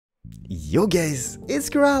Yo guys, it's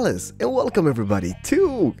Keralis and welcome everybody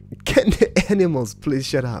to Can the Animals Please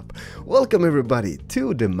Shut Up? Welcome everybody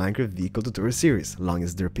to the Minecraft Vehicle Tutorial Series,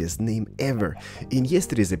 longest derpiest name ever. In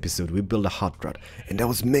yesterday's episode we built a hot rod and there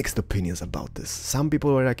was mixed opinions about this. Some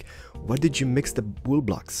people were like, why did you mix the wool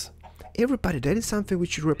blocks? Everybody, that is something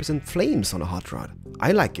which should represent flames on a hot rod.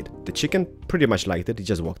 I like it. The chicken pretty much liked it, he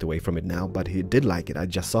just walked away from it now, but he did like it, I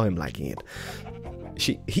just saw him liking it.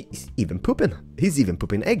 He's even pooping. He's even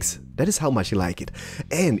pooping eggs. That is how much he like it.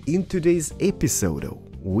 And in today's episode,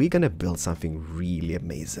 we're gonna build something really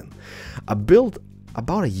amazing. About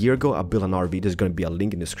a year ago, I built an RV. There's gonna be a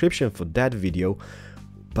link in the description for that video.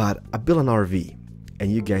 But I built an RV,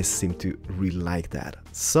 and you guys seem to really like that.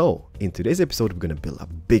 So in today's episode, we're gonna build a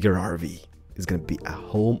bigger RV. It's gonna be a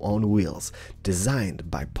home on wheels,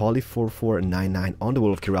 designed by Polly4499 on the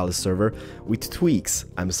World of Keralis server with tweaks.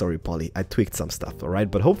 I'm sorry, Polly, I tweaked some stuff,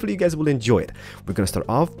 alright? But hopefully you guys will enjoy it. We're gonna start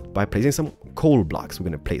off by placing some coal blocks. We're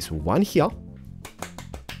gonna place one here,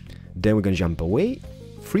 then we're gonna jump away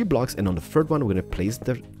 3 blocks, and on the third one we're gonna place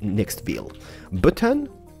the next wheel. Button,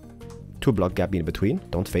 2 block gap in between,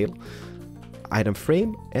 don't fail. Item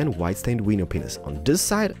frame and white stained window pins on this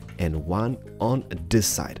side and one on this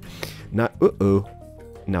side. Now,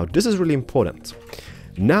 now this is really important.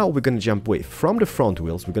 Now we're gonna jump away from the front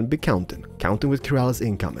wheels. We're gonna be counting with Keralis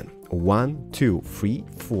incoming. 1, 2, 3,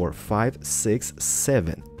 4, 5, 6,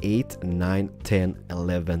 7, 8, 9, 10,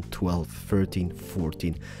 11, 12, 13,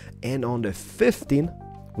 14, and on the 15,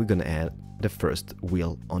 we're gonna add the first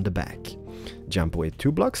wheel on the back. Jump away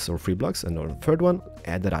 2 blocks or 3 blocks, and on the third one,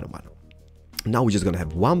 add that other one. Now we're just gonna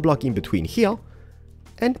have 1 block in between here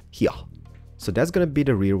and here. So that's gonna be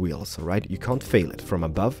the rear wheels, alright? You can't fail it. From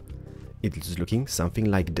above, it's looking something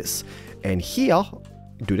like this. And here,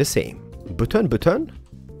 do the same. Button, button,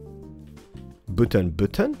 button,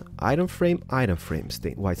 button, item frame,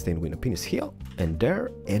 white stained window pin is here and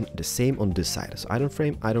there, and the same on this side. So item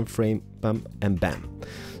frame, bam, and bam.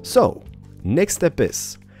 So, next step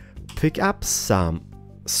is pick up some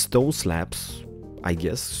stone slabs, I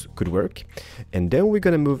guess, could work. And then we're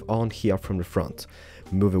gonna move on here from the front.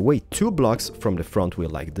 Move away 2 blocks from the front wheel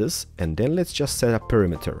like this, and then let's just set a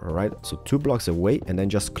perimeter, alright? So 2 blocks away and then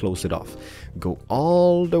just close it off. Go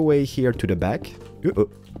all the way here to the back, to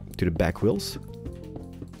the back wheels.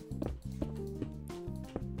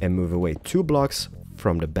 And move away 2 blocks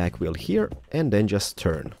from the back wheel here, and then just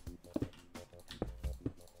turn.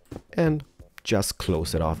 And just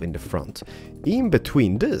close it off in the front. In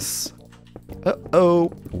between this,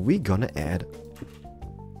 we're gonna add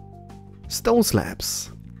stone slabs.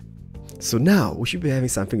 So now we should be having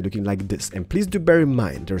something looking like this, and please do bear in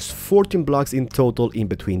mind there's 14 blocks in total in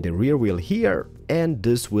between the rear wheel here and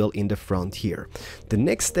this wheel in the front here. The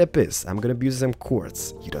next step is I'm gonna be using some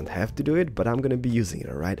quartz. You don't have to do it, but I'm gonna be using it,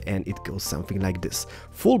 alright? And it goes something like this: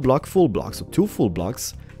 full block, so 2 full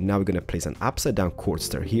blocks. Now we're gonna place an upside down quartz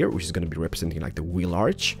star here, which is gonna be representing like the wheel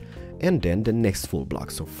arch, and then the next full block.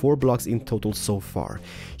 So 4 blocks in total so far.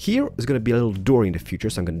 Here is going to be a little door in the future,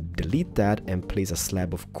 so I'm going to delete that and place a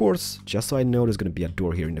slab of quartz, just so I know there's going to be a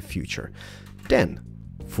door here in the future. Then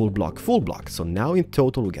full block. So now in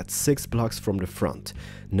total we got 6 blocks from the front.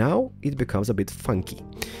 Now it becomes a bit funky.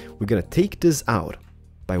 We're going to take this out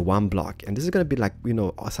by 1 block, and this is going to be like, you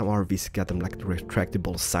know, some RVs got them like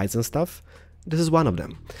retractable sides and stuff. This is one of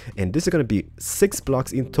them, and this is going to be 6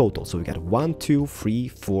 blocks in total. So we got 1, 2, 3,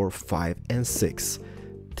 4, 5, and 6.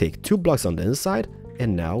 Take 2 blocks on the inside,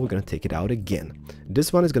 and now we're going to take it out again.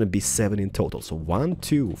 This one is going to be 7 in total. So 1,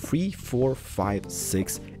 2, 3, 4, 5,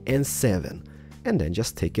 6, and 7, and then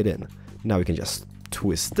just take it in. Now we can just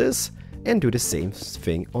twist this and do the same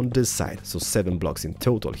thing on this side. So 7 blocks in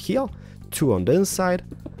total here, 2 on the inside,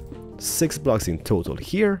 6 blocks in total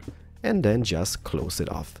here, and then just close it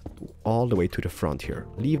off all the way to the front here.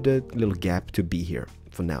 Leave the little gap to be here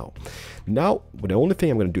for now. Now, the only thing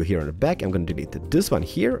I'm going to do here on the back, I'm going to delete this one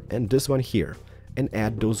here and this one here, and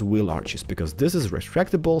add those wheel arches, because this is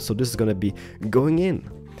retractable, so this is going to be going in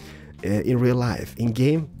real life. In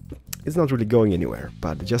game, it's not really going anywhere,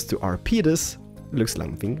 but just to RP this, it looks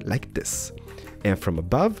something like this. And from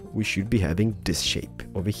above, we should be having this shape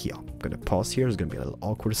over here. I'm going to pause here, it's going to be a little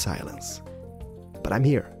awkward silence. But I'm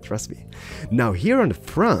here, trust me. Now here on the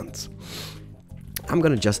front, I'm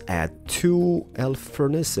gonna just add 2 elf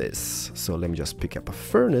furnaces. So let me just pick up a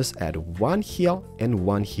furnace, add 1 here and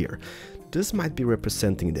 1 here. This might be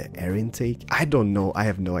representing the air intake. I don't know, I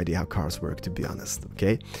have no idea how cars work, to be honest,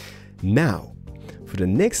 okay? Now, for the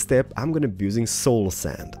next step, I'm gonna be using soul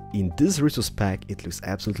sand. In this resource pack, it looks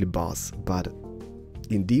absolutely boss, but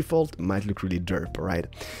in default might look really derp, right?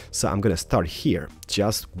 So I'm gonna start here,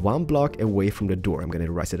 just 1 block away from the door. I'm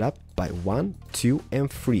gonna rise it up by 1, 2, and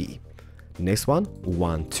 3. Next one,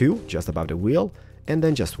 1, 2, just above the wheel, and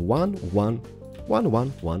then just 1, 1, 1,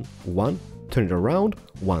 1, 1, 1, turn it around,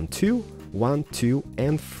 1, 2, 1, 2,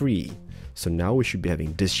 and 3. So now we should be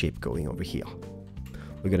having this shape going over here.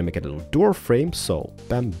 We're gonna make a little door frame, so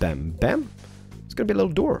bam, bam, bam. It's gonna be a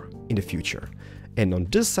little door in the future. And on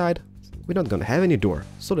this side, we're not gonna have any door,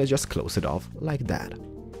 so let's just close it off like that.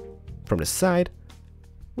 From the side,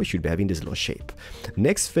 we should be having this little shape.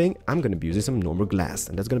 Next thing, I'm gonna be using some normal glass,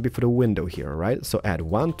 and that's gonna be for the window here, alright? So add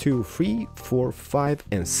 1, 2, 3, 4, 5,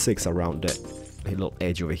 and 6 around the little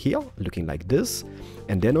edge over here, looking like this.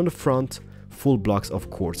 And then on the front, full blocks of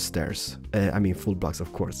quartz stairs. Full blocks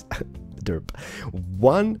of quartz. Derp.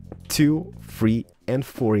 1, 2, 3, and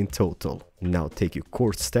 4 in total. Now take your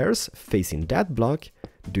quartz stairs, facing that block,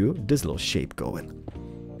 do this little shape going.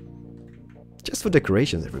 Just for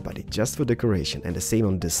decorations, everybody, just for decoration, and the same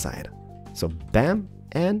on this side. So bam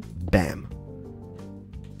and bam.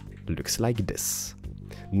 Looks like this.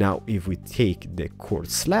 Now if we take the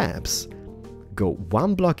quartz slabs, go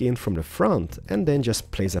 1 block in from the front, and then just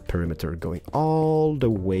place a perimeter going all the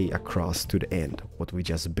way across to the end, what we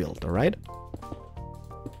just built, alright?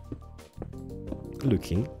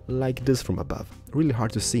 Looking like this from above. Really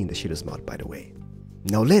hard to see in the Shaders mod, by the way.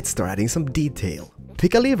 Now let's start adding some detail.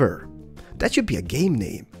 Pick a lever. That should be a game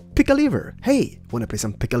name. Pick a lever. Hey, wanna play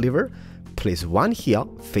some pick a lever? Place 1 here,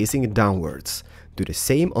 facing it downwards. Do the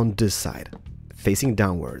same on this side, facing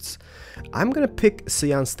downwards. I'm gonna pick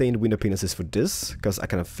cyan stained window penises for this, because I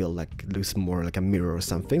kind of feel like it looks more like a mirror or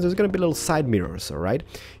something. So it's gonna be little side mirrors, alright?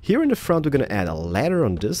 Here in the front, we're gonna add a ladder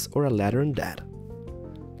on this or a ladder on that.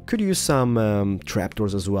 Could use some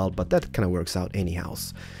trapdoors as well, but that kind of works out anyhow.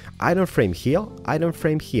 Item frame here, item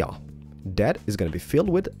frame here. That is gonna be filled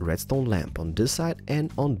with redstone lamp on this side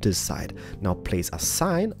and on this side. Now place a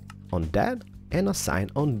sign on that and a sign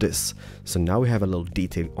on this. So now we have a little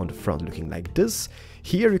detail on the front looking like this.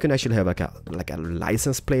 Here you can actually have like a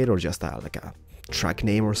license plate or just like a truck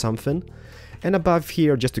name or something. And above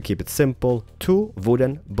here, just to keep it simple, 2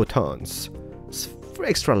 wooden buttons. It's for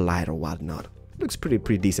extra light or whatnot. Looks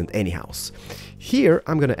pretty decent anyhow. Here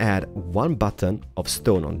I'm gonna add 1 button of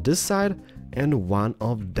stone on this side and 1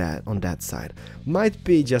 of that on that side. Might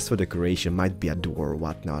be just for decoration, might be a door or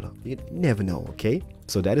whatnot. You never know, okay?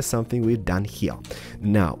 So that is something we've done here.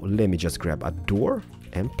 Now let me just grab a door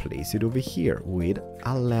and place it over here with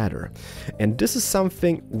a ladder. And this is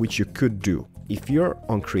something which you could do. If you're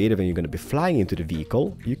on creative and you're going to be flying into the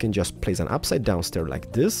vehicle, you can just place an upside down stair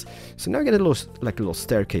like this. So now you get a little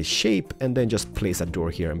staircase shape, and then just place a door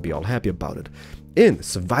here and be all happy about it. In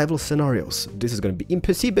survival scenarios, this is going to be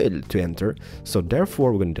impossible to enter. So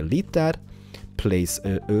therefore, we're going to delete that, place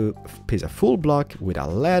a full block with a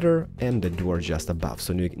ladder and the door just above.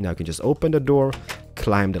 So now you can just open the door,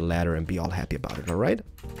 climb the ladder, and be all happy about it, alright?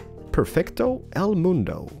 Perfecto el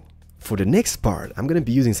mundo. For the next part, I'm gonna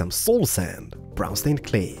be using some soul sand, brown stained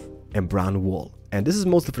clay, and brown wool. And this is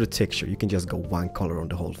mostly for the texture. You can just go 1 color on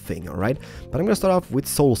the whole thing, alright? But I'm gonna start off with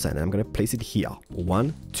soul sand, and I'm gonna place it here.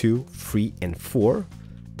 1, 2, 3, and 4.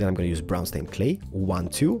 Then I'm gonna use brown stained clay. 1,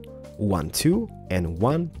 2, 1, 2, and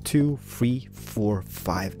 1, 2, 3, 4,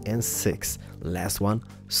 5, and 6. Last one,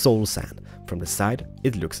 soul sand. From the side,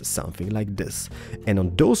 it looks something like this. And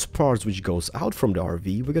on those parts which goes out from the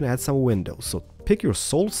RV, we're gonna add some windows. So pick your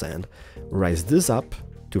soul sand, rise this up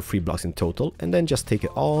to 3 blocks in total, and then just take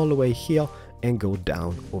it all the way here and go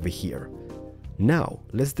down over here. Now,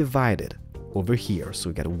 let's divide it over here. So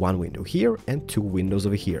we got 1 window here and 2 windows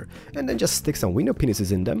over here. And then just stick some window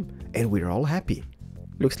penises in them, and we're all happy.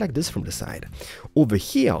 Looks like this from the side. Over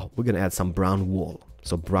here, we're gonna add some brown wool.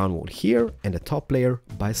 So brown wool here, and the top layer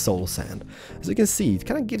by soul sand. As you can see, it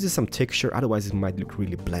kind of gives it some texture, otherwise it might look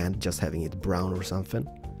really bland just having it brown or something.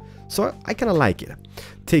 So I kind of like it.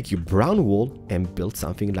 Take your brown wool and build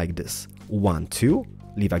something like this. 1, 2,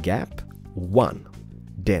 leave a gap, 1.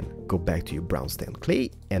 Then go back to your brown stained clay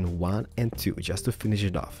and 1 and 2 just to finish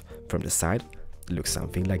it off. From the side, it looks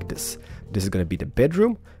something like this. This is gonna be the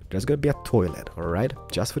bedroom. There's gonna be a toilet, alright?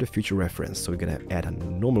 Just for the future reference. So we're gonna add a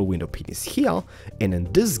normal window penis here, and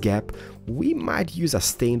in this gap, we might use a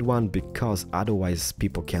stained one because otherwise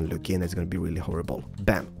people can look in. It's gonna be really horrible.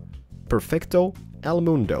 Bam. Perfecto el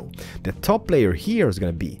mundo. The top layer here is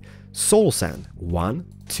gonna be soul sand. 1,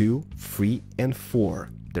 2, 3, and 4.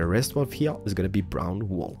 The rest of here is gonna be brown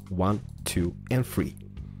wool. 1, 2, and 3.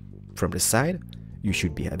 From the side, you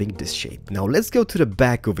should be having this shape. Now let's go to the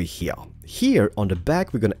back over here. Here on the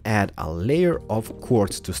back, we're gonna add a layer of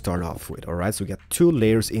quartz to start off with. All right, so we got 2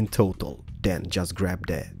 layers in total. Then just grab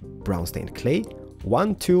the brown stained clay.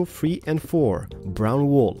 1, 2, 3, and 4. Brown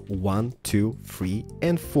wool. 1, 2, 3,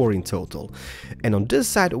 and 4 in total. And on this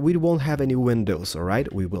side, we won't have any windows, all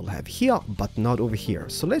right? We will have here, but not over here.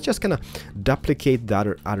 So let's just kind of duplicate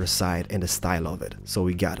the other side and the style of it. So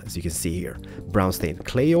we got, as you can see here, brown stained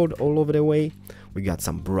clay all over the way. We got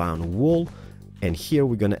some brown wool. And here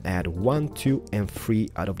we're gonna add 1, 2, and 3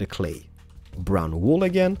 out of the clay. Brown wool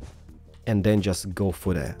again. And then just go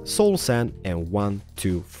for the soul sand, and 1,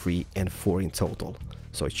 2, 3, and 4 in total.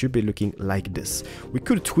 So it should be looking like this. We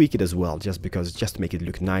could tweak it as well, just to make it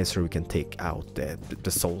look nicer. We can take out the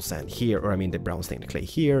soul sand here, or I mean the brown stained clay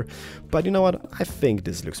here. But you know what? I think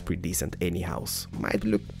this looks pretty decent anyhow. Might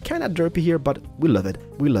look kind of derpy here, but we love it.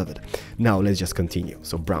 We love it. Now let's just continue.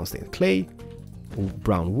 So brown stained clay,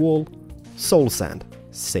 brown wool, soul sand,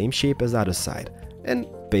 same shape as the other side, and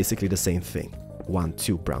basically the same thing. 1,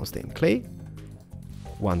 2 brown stained clay,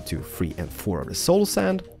 1, 2, 3, and 4 of the soul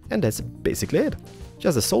sand, and that's basically it.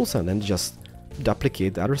 Just the soul sand, and just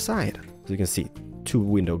duplicate the other side. So you can see 2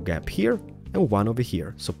 window gap here and 1 over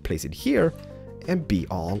here. So place it here and be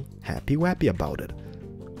all happy-wappy about it.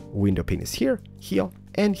 Window pane is here, here,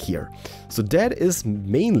 and here. So that is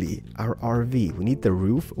mainly our RV. We need the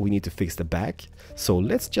roof, we need to fix the back. So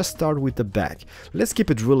let's just start with the back. Let's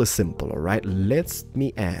keep it really simple, all right? Let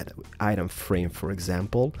me add item frame, for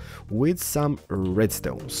example, with some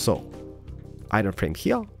redstone. So item frame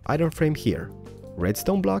here,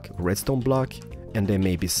 redstone block, and then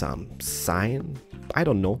maybe some sign, I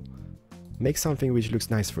don't know. Make something which looks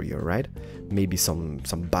nice for you, right? Maybe some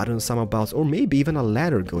buttons, some abouts, or maybe even a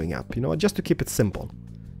ladder going up, you know, just to keep it simple.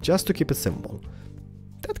 Just to keep it simple.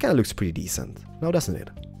 That kind of looks pretty decent, now doesn't it?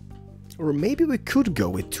 Or maybe we could go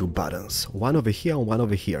with 2 buttons, one over here and one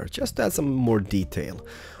over here, just to add some more detail.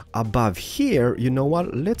 Above here, you know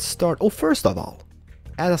what, let's start, oh, first of all,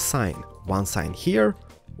 add a sign. 1 sign here,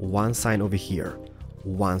 1 sign over here,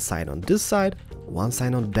 1 sign on this side, 1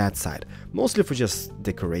 sign on that side. Mostly for just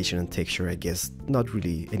decoration and texture, I guess. Not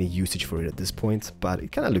really any usage for it at this point, but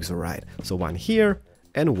it kind of looks alright. So 1 here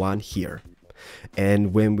and 1 here.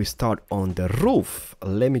 And when we start on the roof,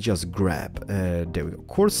 let me just grab, there we go,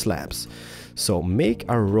 quartz slabs. So make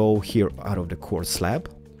a row here out of the quartz slab,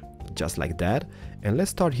 just like that. And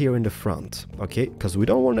let's start here in the front, okay? Because we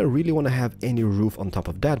don't really want to have any roof on top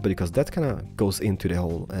of that, but because that kind of goes into the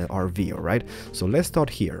whole RV, all right? So let's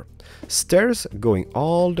start here. Stairs going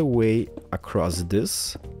all the way across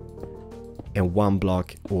this and 1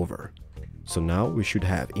 block over. So now we should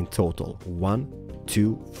have in total 1,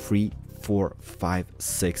 2, 3, 4, 5,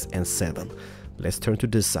 6, and 7. Let's turn to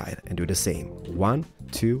this side and do the same. 1,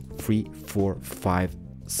 2, 3, 4, 5,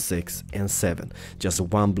 6, and 7. Just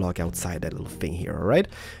 1 block outside that little thing here, all right?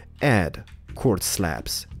 Add quartz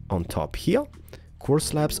slabs on top here, quartz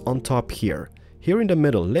slabs on top here. Here in the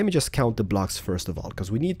middle, let me just count the blocks first of all,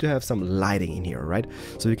 because we need to have some lighting in here, right?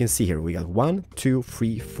 So you can see here, we got 1, 2,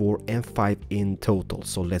 3, 4, and 5 in total.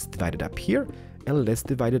 So let's divide it up here, and let's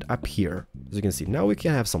divide it up here. As you can see, now we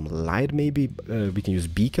can have some light, maybe we can use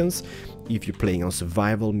beacons. If you're playing on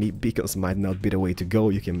survival, beacons might not be the way to go.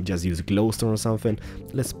 You can just use glowstone or something.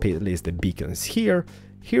 Let's place the beacons here.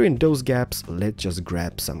 Here in those gaps, let's just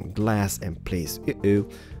grab some glass and place,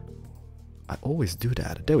 I always do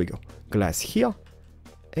that, there we go. Glass here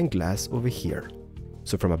and glass over here.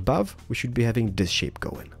 So from above, we should be having this shape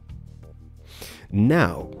going.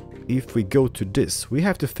 Now, if we go to this, we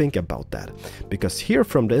have to think about that, because here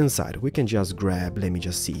from the inside we can just grab, let me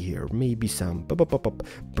just see here, maybe some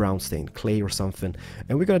brown stained clay or something,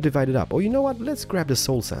 and we're gonna divide it up. Oh, you know what, let's grab the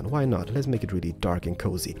soul sand, why not? Let's make it really dark and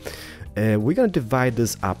cozy. We're gonna divide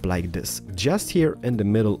this up like this. Just here in the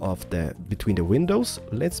middle of between the windows,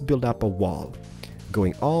 let's build up a wall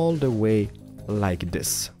going all the way like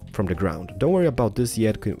this from the ground. Don't worry about this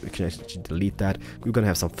yet, we can actually delete that. We're gonna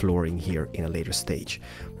have some flooring here in a later stage,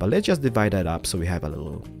 but let's just divide that up so we have a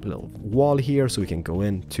little wall here, so we can go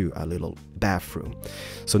into a little bathroom.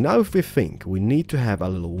 So now if we think, we need to have a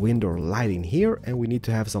little window or lighting here, and we need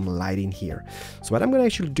to have some lighting here. So what I'm gonna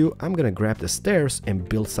actually do, I'm gonna grab the stairs and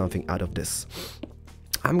build something out of this.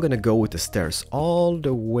 I'm gonna go with the stairs all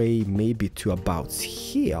the way maybe to about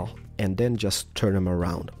here, and then just turn them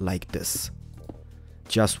around like this.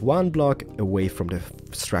 Just 1 block away from the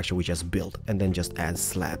structure we just built, and then just add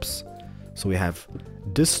slabs. So we have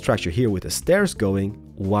this structure here with the stairs going,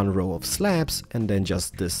 1 row of slabs, and then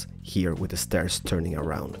just this here with the stairs turning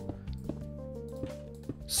around.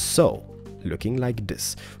 So, looking like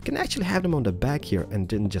this. We can actually have them on the back here and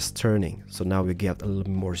then just turning. So now we get a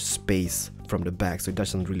little more space from the back, so it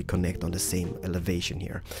doesn't really connect on the same elevation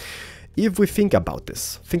here. If we think about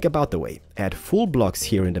this, think about the way, add full blocks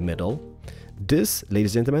here in the middle. This,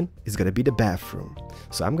 ladies and gentlemen, is gonna be the bathroom.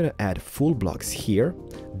 So I'm gonna add full blocks here.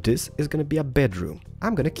 This is gonna be a bedroom.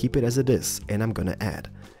 I'm gonna keep it as it is, and I'm gonna add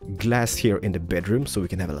glass here in the bedroom, so we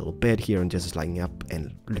can have a little bed here and just lying up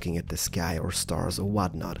and looking at the sky or stars or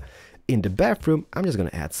whatnot. In the bathroom, I'm just gonna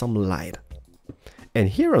add some light. And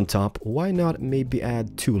here on top, why not maybe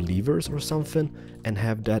add 2 levers or something and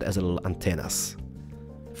have that as a little antennas.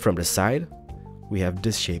 From the side, we have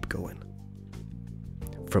this shape going.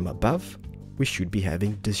 From above, we should be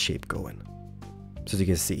having this shape going. So as you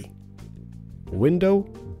can see, window,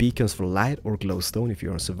 beacons for light or glowstone if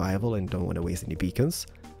you're on survival and don't want to waste any beacons.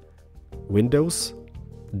 Windows,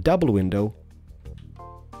 double window,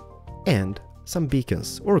 and some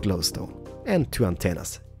beacons or glowstone, and 2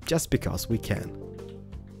 antennas, just because we can.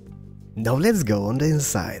 Now let's go on the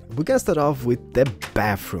inside. We're gonna start off with the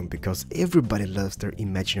bathroom, because everybody loves their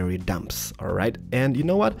imaginary dumps, alright? And you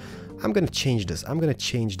know what? I'm gonna change this. I'm gonna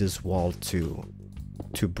change this wall to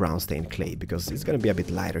brown stained clay, because it's gonna be a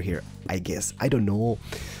bit lighter here, I guess. I don't know.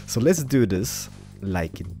 So let's do this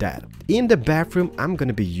like that. In the bathroom, I'm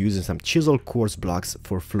gonna be using some chiseled quartz blocks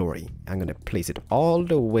for flooring. I'm gonna place it all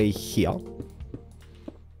the way here.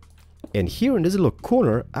 And here in this little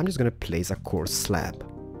corner, I'm just gonna place a quartz slab.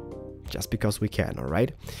 Just because we can,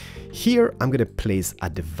 alright? Here, I'm gonna place a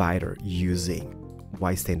divider using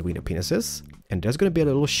white stained window penises. And there's gonna be a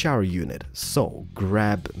little shower unit. So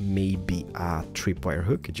grab maybe a tripwire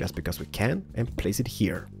hook, just because we can, and place it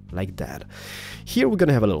here, like that. Here we're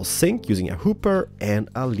gonna have a little sink using a hooper and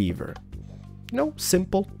a lever. You know,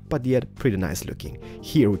 simple, but yet pretty nice looking.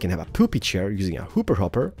 Here we can have a poopy chair using a hooper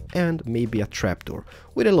hopper and maybe a trapdoor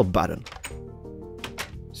with a little button,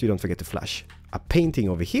 so you don't forget to flush. A painting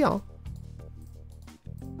over here.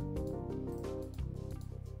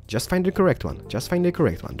 Just find the correct one. Just find the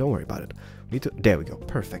correct one. Don't worry about it. There we go.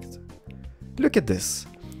 Perfect. Look at this.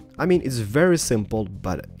 I mean, it's very simple,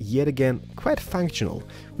 but yet again, quite functional.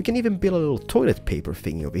 We can even build a little toilet paper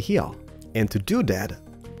thingy over here. And to do that,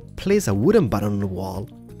 place a wooden button on the wall,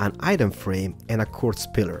 an item frame, and a quartz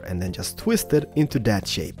pillar, and then just twist it into that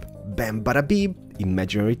shape. Bam, bada beep,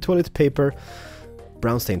 imaginary toilet paper,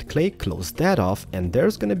 brown stained clay, close that off, and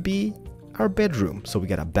there's gonna be our bedroom. So we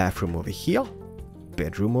got a bathroom over here,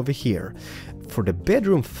 bedroom over here. For the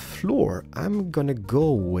bedroom floor, I'm gonna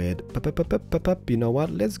go with, you know what,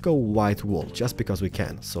 let's go white wool, just because we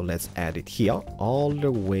can. So let's add it here, all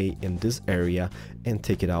the way in this area, and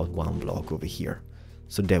take it out 1 block over here.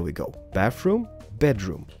 So there we go, bathroom,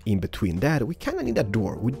 bedroom. In between that, we kind of need a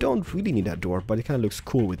door. We don't really need a door, but it kind of looks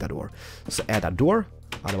cool with a door. So add a door,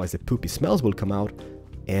 otherwise the poopy smells will come out.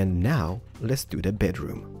 And now, let's do the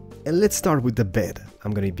bedroom. And let's start with the bed.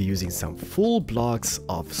 I'm gonna be using some full blocks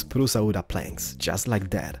of spruce Auda planks, just like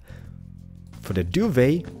that. For the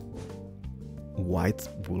duvet, white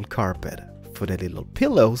wool carpet. For the little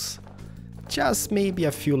pillows, just maybe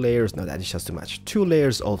a few layers, no, that is just too much. 2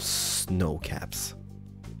 layers of snow caps.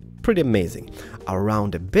 Pretty amazing.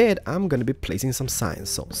 Around the bed, I'm gonna be placing some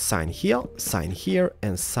signs. So sign here,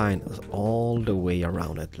 and sign all the way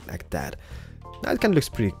around it, like that. Now it kind of looks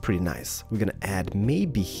pretty nice. We're gonna add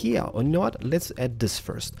maybe here, or not, let's add this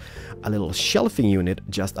first. A little shelving unit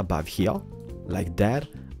just above here, like that.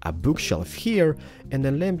 A bookshelf here, and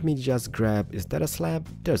then let me just grab, is that a slab?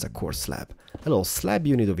 There's a quartz slab. A little slab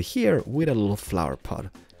unit over here with a little flower pot.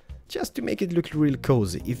 Just to make it look real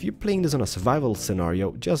cozy. If you're playing this on a survival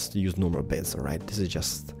scenario, just use normal beds, alright? This is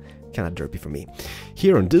just kind of derpy for me.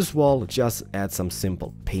 Here on this wall, just add some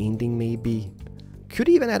simple painting maybe. Could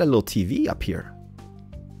even add a little TV up here.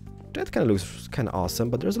 That kind of looks kind of awesome,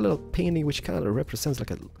 but there's a little painting which kind of represents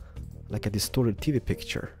like a distorted TV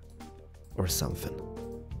picture or something.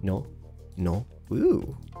 No? No?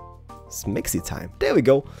 Ooh. It's mixy time. There we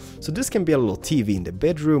go. So this can be a little TV in the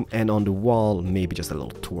bedroom, and on the wall maybe just a little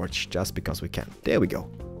torch, just because we can. There we go.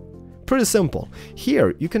 Pretty simple.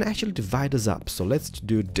 Here you can actually divide this up. So let's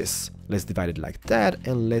do this. Let's divide it like that,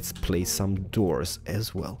 and let's place some doors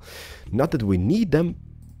as well. Not that we need them,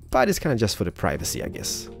 but it's kind of just for the privacy, I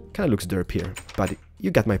guess. Kind of looks derp here, but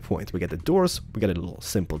you got my point. We got the doors, we got a little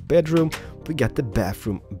simple bedroom, we got the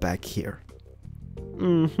bathroom back here.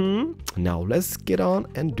 Now let's get on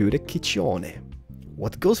and do the kitchen.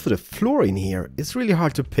 What goes for the floor in here is really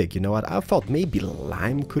hard to pick. You know what? I thought maybe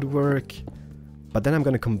lime could work, but then I'm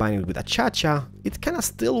gonna combine it with a cha-cha. It kind of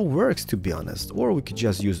still works, to be honest. Or we could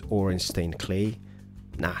just use orange stained clay.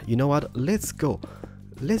 Nah, you know what? Let's go.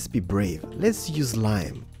 Let's be brave. Let's use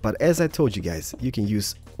lime. But as I told you guys, you can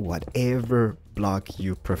use whatever block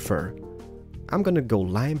you prefer. I'm gonna go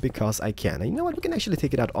lime because I can. And you know what? We can actually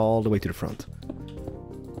take it out all the way to the front.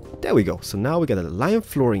 There we go. So now we got a lime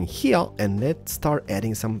flooring here, and let's start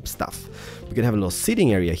adding some stuff. We're gonna have a little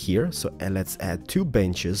sitting area here. So let's add 2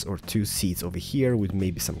 benches or 2 seats over here with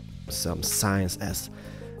maybe some signs as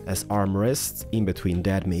armrests. In between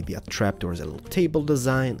that, maybe a trapdoor as a little table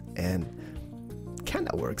design, and kind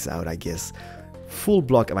of works out, I guess. Full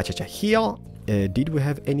block of achacha here. Did we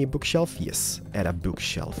have any bookshelf? Yes, add a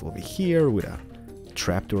bookshelf over here with a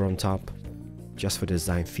trapdoor on top. Just for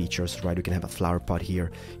design features, right? We can have a flower pot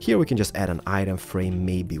here. Here we can just add an item frame,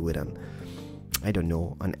 maybe with an, I don't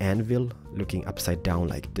know, an anvil looking upside down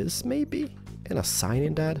like this, maybe? And a sign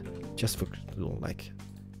in that, just for little, like,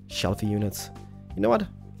 shelfie units. You know what?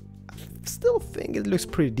 I still think it looks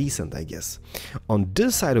pretty decent, I guess. On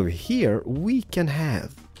this side over here, we can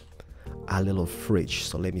have a little fridge.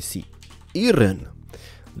 So let me see. Iron.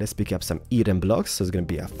 Let's pick up some iron blocks. So it's gonna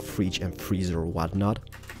be a fridge and freezer or whatnot.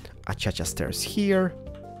 Achacha stairs here.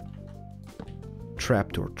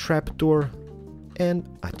 Trapdoor, and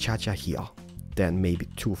achacha here. Then maybe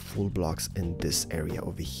 2 full blocks in this area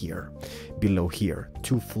over here. Below here,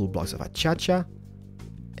 2 full blocks of achacha,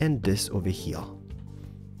 and this over here.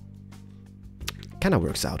 Kind of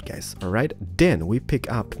works out, guys. All right. Then we pick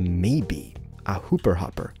up maybe a hooper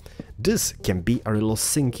hopper. This can be our little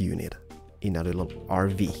sink unit in a little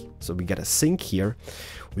RV. So we got a sink here.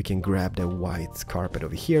 We can grab the white carpet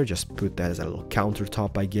over here, just put that as a little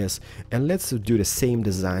countertop, I guess. And let's do the same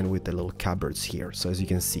design with the little cupboards here. So as you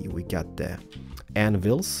can see, we got the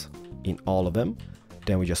anvils in all of them.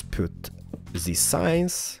 Then we just put these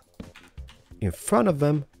signs in front of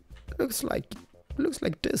them. Looks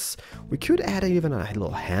like this. We could add even a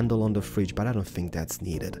little handle on the fridge, but I don't think that's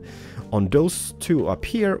needed. On those 2 up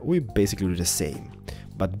here, we basically do the same.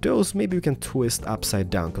 But those maybe we can twist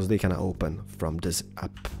upside down because they kind of open from this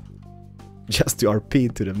up. Just to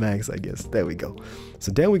RP to the max, I guess. There we go.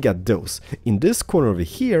 So then we got those. In this corner over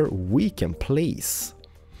here, we can place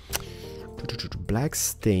black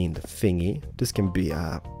stained thingy. This can be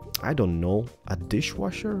a, I don't know, a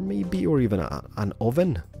dishwasher maybe, or even an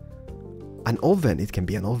oven. An oven, it can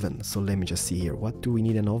be an oven. So let me just see here. What do we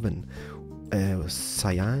need an oven?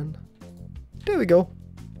 Cyan. There we go.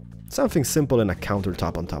 Something simple and a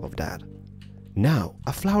countertop on top of that. Now,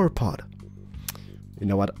 a flower pot. You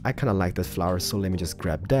know what? I kind of like that flower, so let me just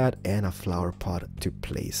grab that and a flower pot to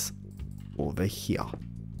place over here.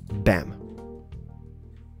 Bam.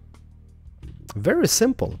 Very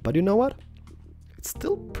simple, but you know what? It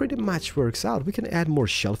still pretty much works out. We can add more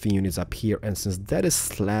shelving units up here, and since that is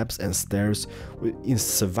slabs and stairs, in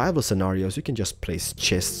survival scenarios, you can just place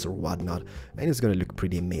chests or whatnot, and it's gonna look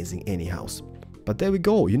pretty amazing anyhow. But there we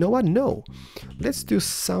go. You know what? No. Let's do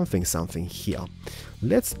something here.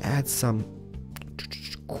 Let's add some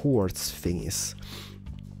quartz thingies.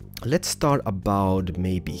 Let's start about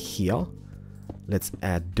maybe here. Let's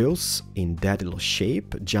add those in that little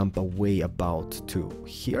shape. Jump away about to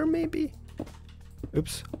here maybe.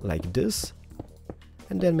 Oops, like this.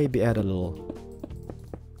 And then maybe add a little,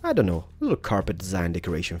 I don't know, a little carpet design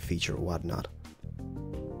decoration feature or whatnot.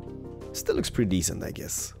 Still looks pretty decent, I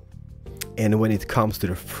guess. And when it comes to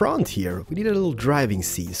the front here, we need a little driving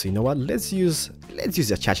seat. So you know what? Let's use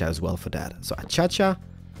achacha as well for that. So achacha,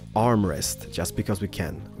 armrest, just because we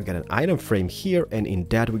can. We got an item frame here, and in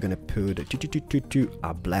that we're gonna put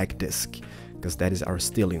a black disc, because that is our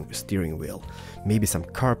steering wheel. Maybe some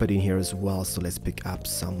carpet in here as well. So let's pick up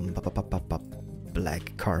some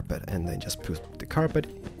black carpet and then just put the carpet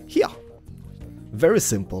here. Very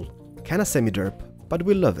simple, kind of semi-derp, but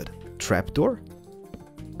we love it. Trapdoor.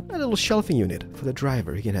 A little shelving unit for the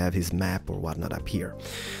driver. He can have his map or whatnot up here.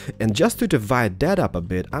 And just to divide that up a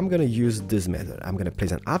bit, I'm gonna use this method. I'm gonna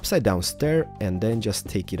place an upside down stair and then just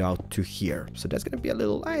take it out to here. So that's gonna be a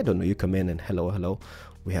little, I don't know, you come in and hello.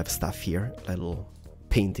 We have stuff here, a little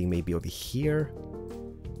painting maybe over here.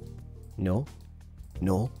 No.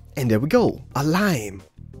 And there we go, a lime.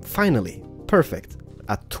 Finally, perfect.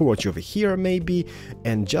 A torch over here maybe,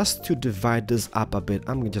 and just to divide this up a bit,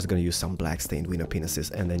 I'm just gonna use some black stained window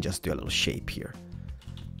penises and then just do a little shape here.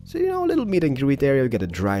 So, you know, a little meet and greet area. We got a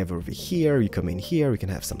drive over here, you come in here, we can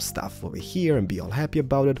have some stuff over here and be all happy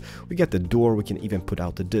about it. We got the door, we can even put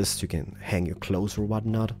out the disc, you can hang your clothes or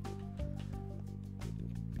whatnot.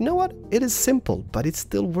 You know what? It is simple, but it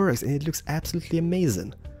still works and it looks absolutely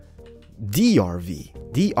amazing. the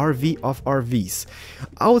RV of RVs.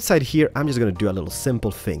 Outside here, I'm just gonna do a little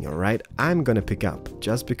simple thing, alright? I'm gonna pick up,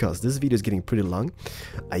 just because this video is getting pretty long,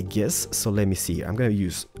 I guess, so let me see. I'm gonna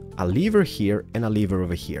use a lever here and a lever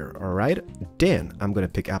over here, alright? Then I'm gonna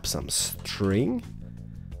pick up some string,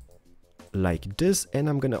 like this, and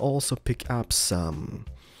I'm gonna also pick up some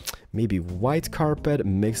maybe white carpet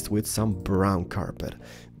mixed with some brown carpet,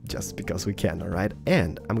 just because we can, alright?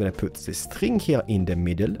 And I'm gonna put this string here in the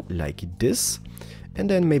middle like this, and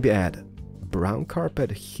then maybe add brown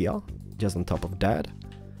carpet here just on top of that.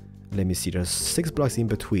 Let me see, there's 6 blocks in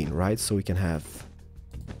between, right? So we can have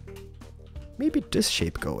maybe this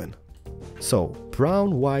shape going. So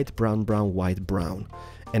brown, white, brown, brown, white, brown.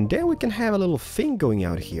 And then we can have a little thing going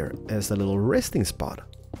out here as a little resting spot.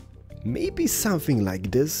 Maybe something like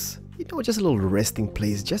this. You know, just a little resting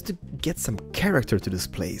place, just to get some character to this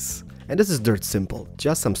place. And this is dirt simple,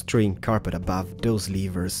 just some string carpet above, those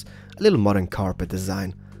levers, a little modern carpet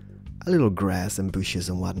design, a little grass and bushes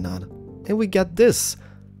and whatnot. And we got this.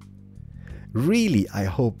 Really, I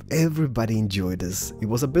hope everybody enjoyed this. It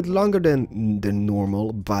was a bit longer than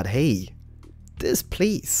normal, but hey, this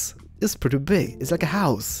place is pretty big. It's like a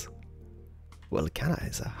house. Well, kinda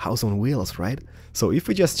is a house on wheels, right? So if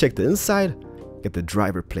we just check the inside, we got the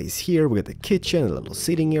driver place here, we got the kitchen, a little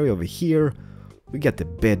sitting area over here, we got the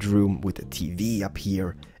bedroom with the TV up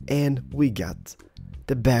here, and we got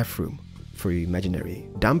the bathroom for your imaginary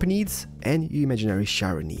dump needs and your imaginary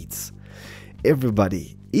shower needs.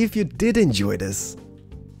 Everybody, if you did enjoy this,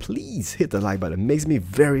 please hit the like button. It makes me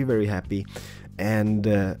very, very happy, and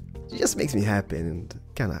it just makes me happy, and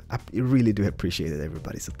I really do appreciate it,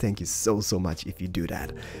 everybody. So thank you so much if you do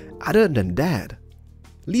that. Other than that,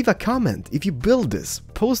 leave a comment if you build this.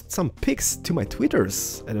 Post some pics to my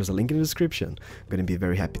Twitters, and there's a link in the description. I'm gonna be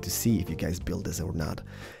very happy to see if you guys build this or not.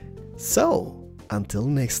 So until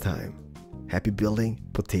next time, happy building,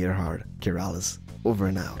 potato heart, Keralis, over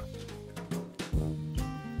and out.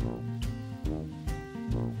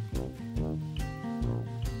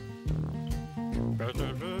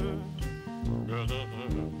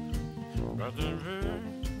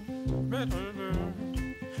 Better.